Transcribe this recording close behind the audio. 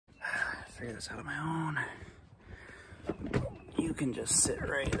figure this out on my own. You can just sit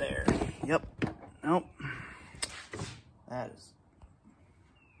right there. Yep. Nope. That is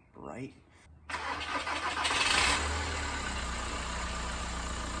bright.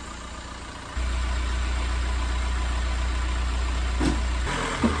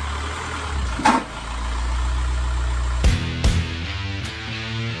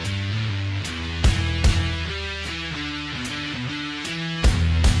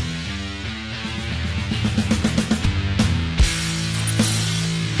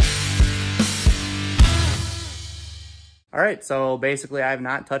 All right, so basically I have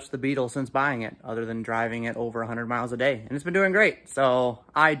not touched the Beetle since buying it, other than driving it over 100 miles a day, and it's been doing great. So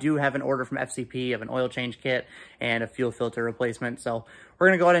I do have an order from FCP of an oil change kit and a fuel filter replacement. So we're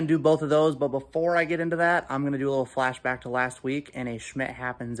gonna go ahead and do both of those, but before I get into that, I'm gonna do a little flashback to last week and a Schmidt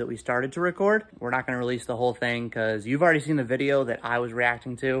Happens that we started to record. We're not gonna release the whole thing because you've already seen the video that I was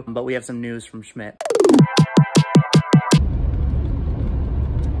reacting to, but we have some news from Schmidt.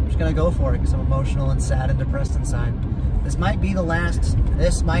 I'm just gonna go for it because I'm emotional and sad and depressed inside. This might be, for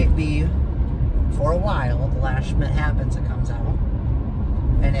a while, the last Schmidt Happens that comes out.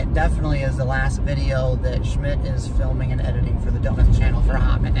 And it definitely is the last video that Schmidt is filming and editing for the Donuts channel for a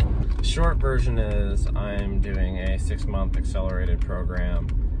hot minute. The short version is I'm doing a 6-month accelerated program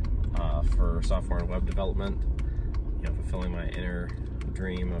for software and web development, fulfilling my inner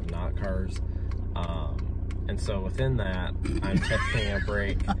dream of not cars. And so within that, I'm taking a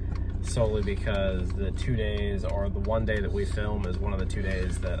break solely because the 2 days, or the 1 day that we film, is one of the 2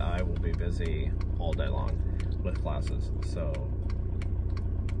 days that I will be busy all day long with classes. So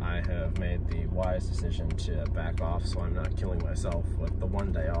I have made the wise decision to back off so I'm not killing myself with the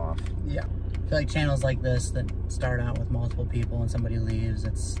 1 day off. Yeah. I feel like channels like this that start out with multiple people and somebody leaves,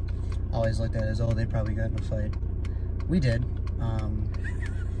 it's always looked at as, oh, they probably got in a fight. We did.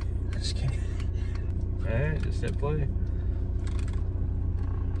 Just kidding. Alright, just hit play.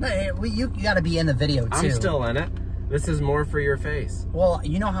 Hey, you gotta be in the video too. I'm still in it. This is more for your face. Well,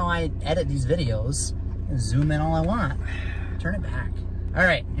 you know how I edit these videos. Zoom in all I want. Turn it back. All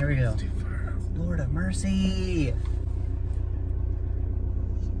right, here we go. Lord of mercy.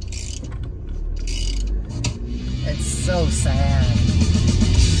 It's so sad.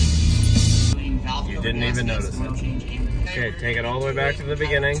 You didn't even notice it. Okay, take it all the way back to the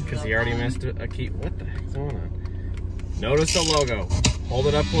beginning because you already missed a key. What the heck's going on? Notice the logo. Hold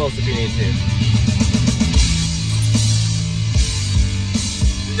it up close if you need to.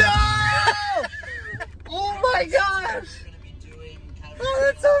 No! Oh my gosh! Oh,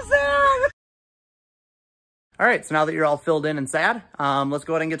 that's so sad! All right, so now that you're all filled in and sad, let's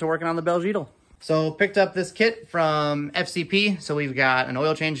go ahead and get to working on the Beetle. So picked up this kit from FCP. So we've got an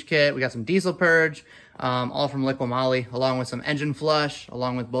oil change kit, we got some diesel purge, all from Liqui Moly, along with some engine flush,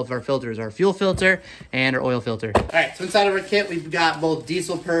 along with both of our filters, our fuel filter and our oil filter. All right, so inside of our kit, we've got both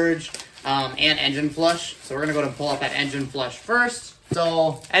diesel purge and engine flush. So we're gonna go ahead and pull out that engine flush first.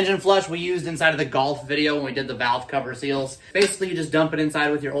 So engine flush we used inside of the Golf video when we did the valve cover seals. Basically, you just dump it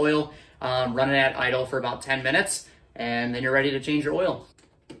inside with your oil, run it at idle for about 10 minutes, and then you're ready to change your oil.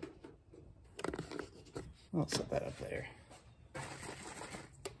 I'll set that up there.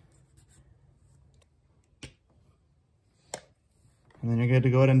 And then you're good to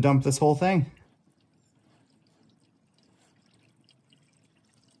go ahead and dump this whole thing.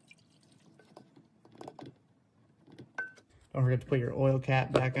 Don't forget to put your oil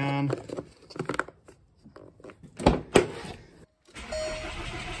cap back on.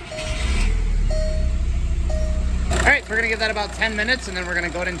 All right, so we're gonna give that about 10 minutes and then we're gonna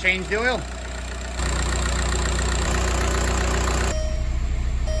go ahead and change the oil.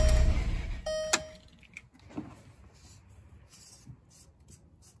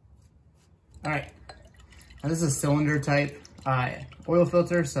 All right, now this is a cylinder type oil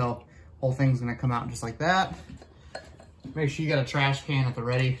filter, so whole thing's gonna come out just like that. Make sure you got a trash can at the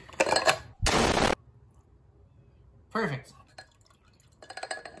ready. Perfect.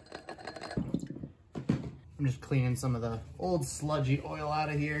 I'm just cleaning some of the old sludgy oil out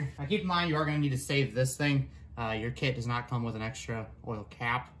of here. Now keep in mind, you are gonna need to save this thing. Your kit does not come with an extra oil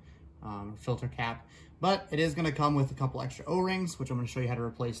cap, filter cap. But it is gonna come with a couple extra O-rings, which I'm gonna show you how to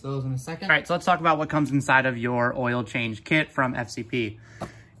replace those in a second. All right, so let's talk about what comes inside of your oil change kit from FCP.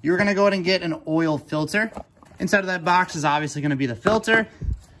 You're gonna go ahead and get an oil filter. Inside of that box is obviously gonna be the filter.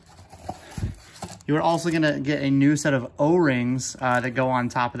 You are also gonna get a new set of O-rings that go on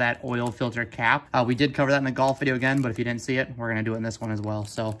top of that oil filter cap. We did cover that in the Golf video again, but if you didn't see it, we're gonna do it in this one as well.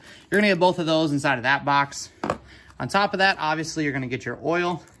 So you're gonna get both of those inside of that box. On top of that, obviously you're gonna get your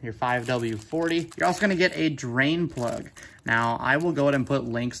oil, your 5W40. You're also gonna get a drain plug. Now, I will go ahead and put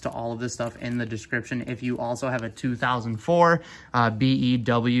links to all of this stuff in the description if you also have a 2004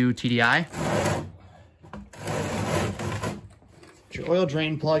 BEW TDI. Your oil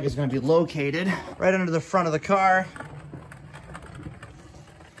drain plug is gonna be located right under the front of the car.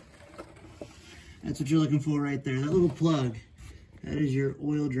 That's what you're looking for right there, that little plug. That is your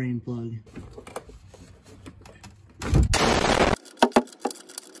oil drain plug.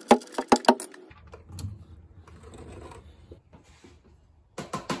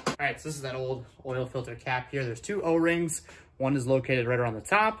 All right, so this is that old oil filter cap here. There's two O-rings. One is located right around the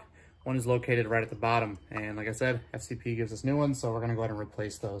top. One is located right at the bottom. And like I said, FCP gives us new ones, so we're gonna go ahead and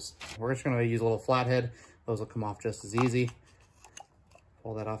replace those. We're just gonna use a little flathead. Those will come off just as easy.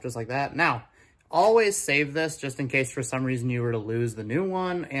 Pull that off just like that. Now, always save this just in case for some reason you were to lose the new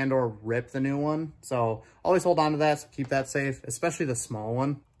one and or rip the new one. So always hold on to that, so keep that safe, especially the small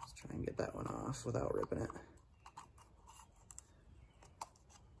one. Let's try and get that one off without ripping it.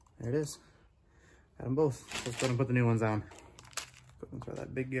 There it is. Got them both. Let's go ahead and put the new ones on. Go ahead and throw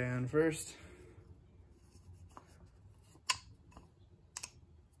that big guy on first.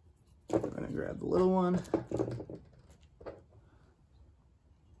 I'm gonna grab the little one.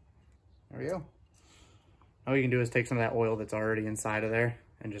 There we go. All you can do is take some of that oil that's already inside of there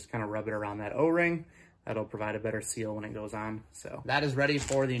and just kind of rub it around that O-ring. That'll provide a better seal when it goes on. So that is ready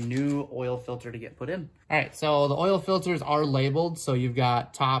for the new oil filter to get put in. All right, so the oil filters are labeled. So you've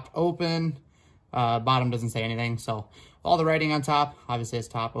got top open, bottom doesn't say anything. So all the writing on top, obviously it's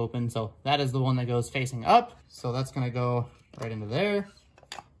top open. So that is the one that goes facing up. So that's gonna go right into there.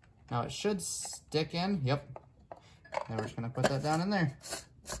 Now it should stick in, yep. Now we're just gonna put that down in there.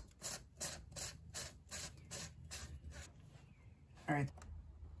 All right.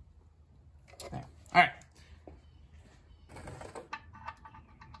 There. All right.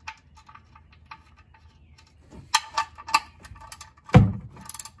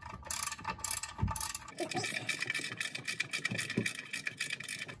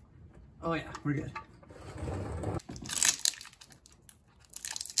 Oh yeah, we're good.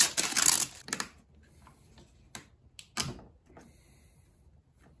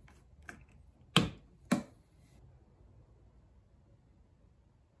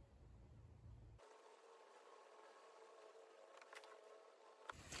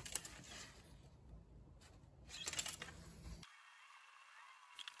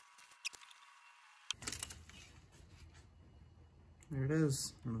 There it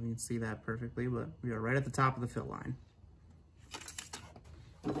is. I don't know if you can see that perfectly, but we are right at the top of the fill line.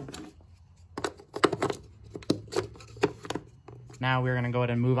 Now we're gonna go ahead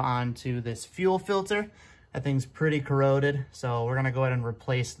and move on to this fuel filter. That thing's pretty corroded, so we're gonna go ahead and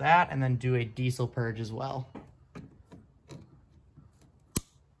replace that and then do a diesel purge as well.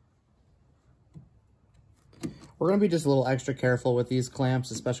 We're gonna be just a little extra careful with these clamps,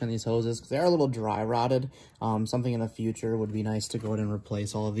 especially on these hoses, because they are a little dry rotted. Something in the future would be nice to go ahead and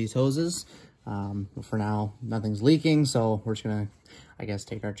replace all of these hoses. But for now, nothing's leaking, so we're just gonna, I guess,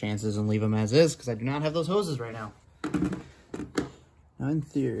 take our chances and leave them as is, because I do not have those hoses right now. Now, in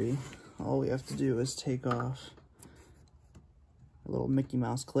theory, all we have to do is take off a little Mickey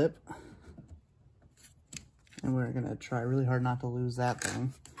Mouse clip. And we're gonna try really hard not to lose that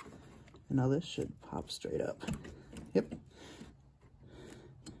thing. And now this should pop straight up. Yep.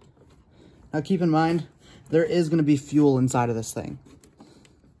 Now keep in mind, there is gonna be fuel inside of this thing.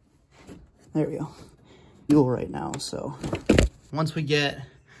 There we go. Fuel right now, so. Once we get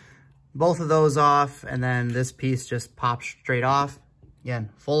both of those off and then this piece just pops straight off, again,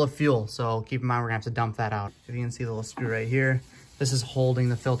 full of fuel. So keep in mind, we're gonna have to dump that out. If you can see the little screw right here, this is holding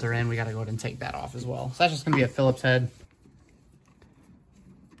the filter in. We gotta go ahead and take that off as well. So that's just gonna be a Phillips head.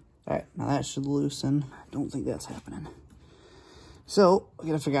 All right, now that should loosen. I don't think that's happening. So we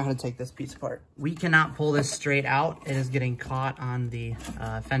gotta figure out how to take this piece apart. We cannot pull this straight out. It is getting caught on the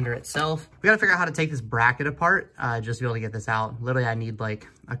fender itself. We gotta figure out how to take this bracket apart just to be able to get this out. Literally, I need like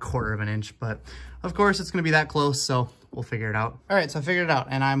 1/4 of an inch, but of course it's gonna be that close, so we'll figure it out. All right, so I figured it out,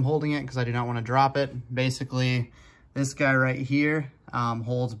 and I'm holding it because I do not wanna drop it. Basically, this guy right here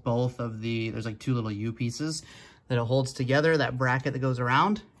holds both of the, there's like 2 little U pieces that it holds together, that bracket that goes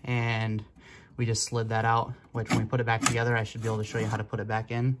around, and we just slid that out, which when we put it back together, I should be able to show you how to put it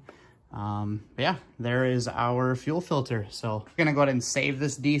back in. But yeah, there is our fuel filter. So we're gonna go ahead and save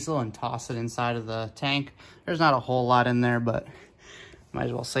this diesel and toss it inside of the tank. There's not a whole lot in there, but might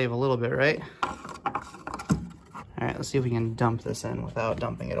as well save a little bit, right? All right, let's see if we can dump this in without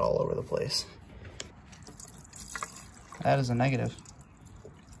dumping it all over the place. That is a negative.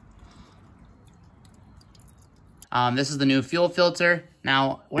 This is the new fuel filter.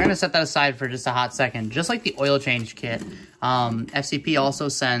 Now, we're gonna set that aside for just a hot second. Just like the oil change kit, FCP also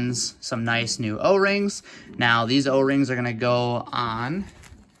sends some nice new O-rings. Now, these O-rings are gonna go on,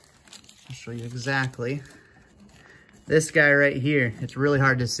 I'll show you exactly, this guy right here. It's really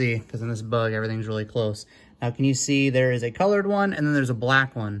hard to see because in this bug, everything's really close. Now, can you see there is a colored one and then there's a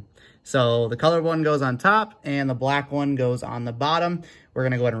black one. So the colored one goes on top and the black one goes on the bottom. We're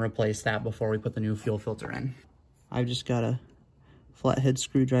gonna go ahead and replace that before we put the new fuel filter in. I've just got a flathead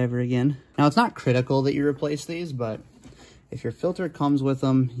screwdriver again. Now, it's not critical that you replace these, but if your filter comes with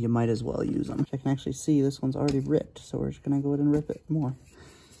them, you might as well use them. I can actually see this one's already ripped, so we're just gonna go ahead and rip it more.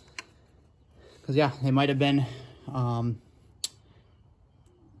 Because yeah, they might have been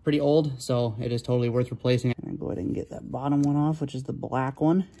pretty old, so it is totally worth replacing. I'm gonna go ahead and get that bottom one off, which is the black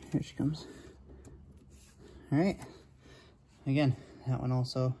one. Here she comes. All right, again, that one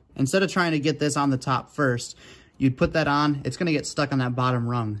also. Instead of trying to get this on the top first, you'd put that on, it's gonna get stuck on that bottom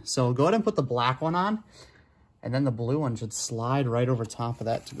rung. So go ahead and put the black one on, and then the blue one should slide right over top of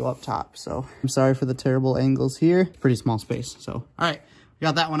that to go up top. So I'm sorry for the terrible angles here. Pretty small space, so. All right, we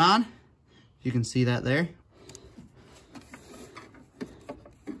got that one on. You can see that there.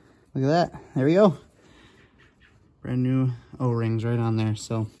 Look at that, there we go. Brand new O-rings right on there.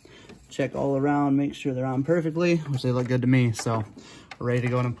 So check all around, make sure they're on perfectly, which they look good to me. So we're ready to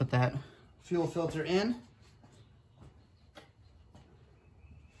go and put that fuel filter in.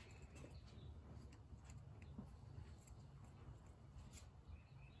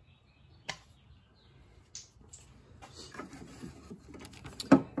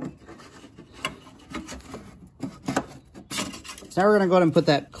 So now we're gonna go ahead and put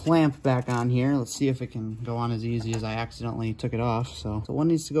that clamp back on here. Let's see if it can go on as easy as I accidentally took it off. So one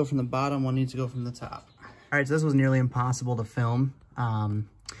needs to go from the bottom, one needs to go from the top. All right, so this was nearly impossible to film.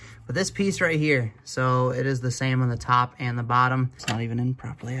 But this piece right here, so it is the same on the top and the bottom. It's not even in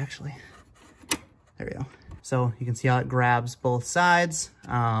properly, actually. There we go. So you can see how it grabs both sides.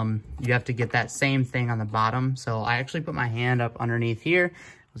 You have to get that same thing on the bottom. So I actually put my hand up underneath here.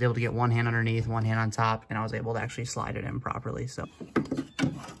 I was able to get one hand underneath, one hand on top, and I was able to actually slide it in properly, so.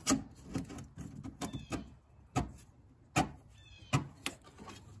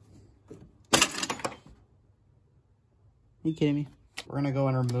 Are you kidding me? We're gonna go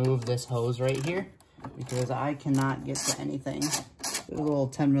and remove this hose right here because I cannot get to anything. There's a little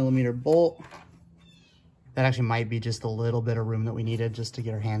 10mm bolt. That actually might be just a little bit of room that we needed just to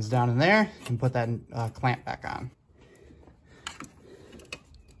get our hands down in there and put that clamp back on.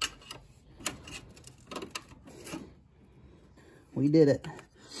 We did it.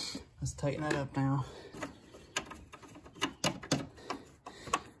 Let's tighten that up now.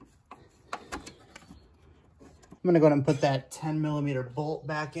 I'm gonna go ahead and put that 10mm bolt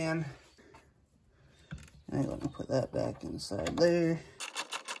back in. And I'm gonna put that back inside there.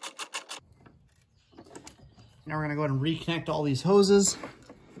 Now we're gonna go ahead and reconnect all these hoses.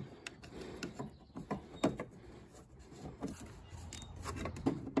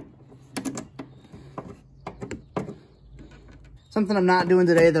 Something I'm not doing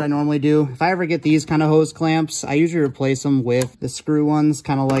today that I normally do. If I ever get these kind of hose clamps, I usually replace them with the screw ones,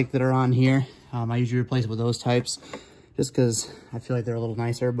 kind of like that are on here. I usually replace it with those types just because I feel like they're a little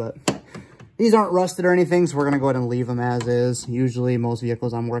nicer, but these aren't rusted or anything, so we're gonna go ahead and leave them as is. Usually most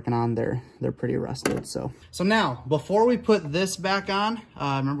vehicles I'm working on, they're pretty rusted, so. So now, before we put this back on,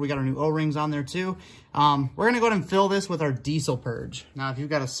 remember we got our new O-rings on there too. We're gonna go ahead and fill this with our diesel purge. Now, if you've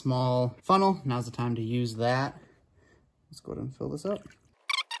got a small funnel, now's the time to use that. Let's go ahead and fill this up.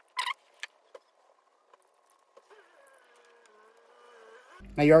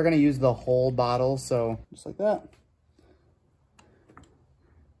 Now you are going to use the whole bottle, so just like that.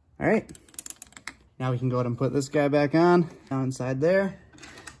 All right. Now we can go ahead and put this guy back on. Down inside there,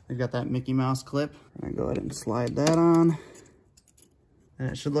 we've got that Mickey Mouse clip. I'm going to go ahead and slide that on.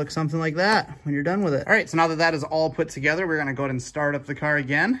 And it should look something like that when you're done with it. All right, so now that that is all put together, we're going to go ahead and start up the car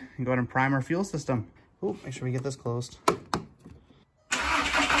again and go ahead and prime our fuel system. Oh, make sure we get this closed.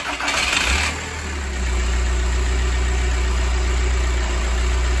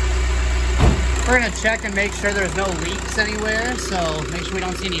 We're gonna check and make sure there's no leaks anywhere, so make sure we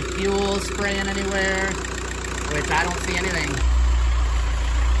don't see any fuel spraying anywhere, which I don't see anything.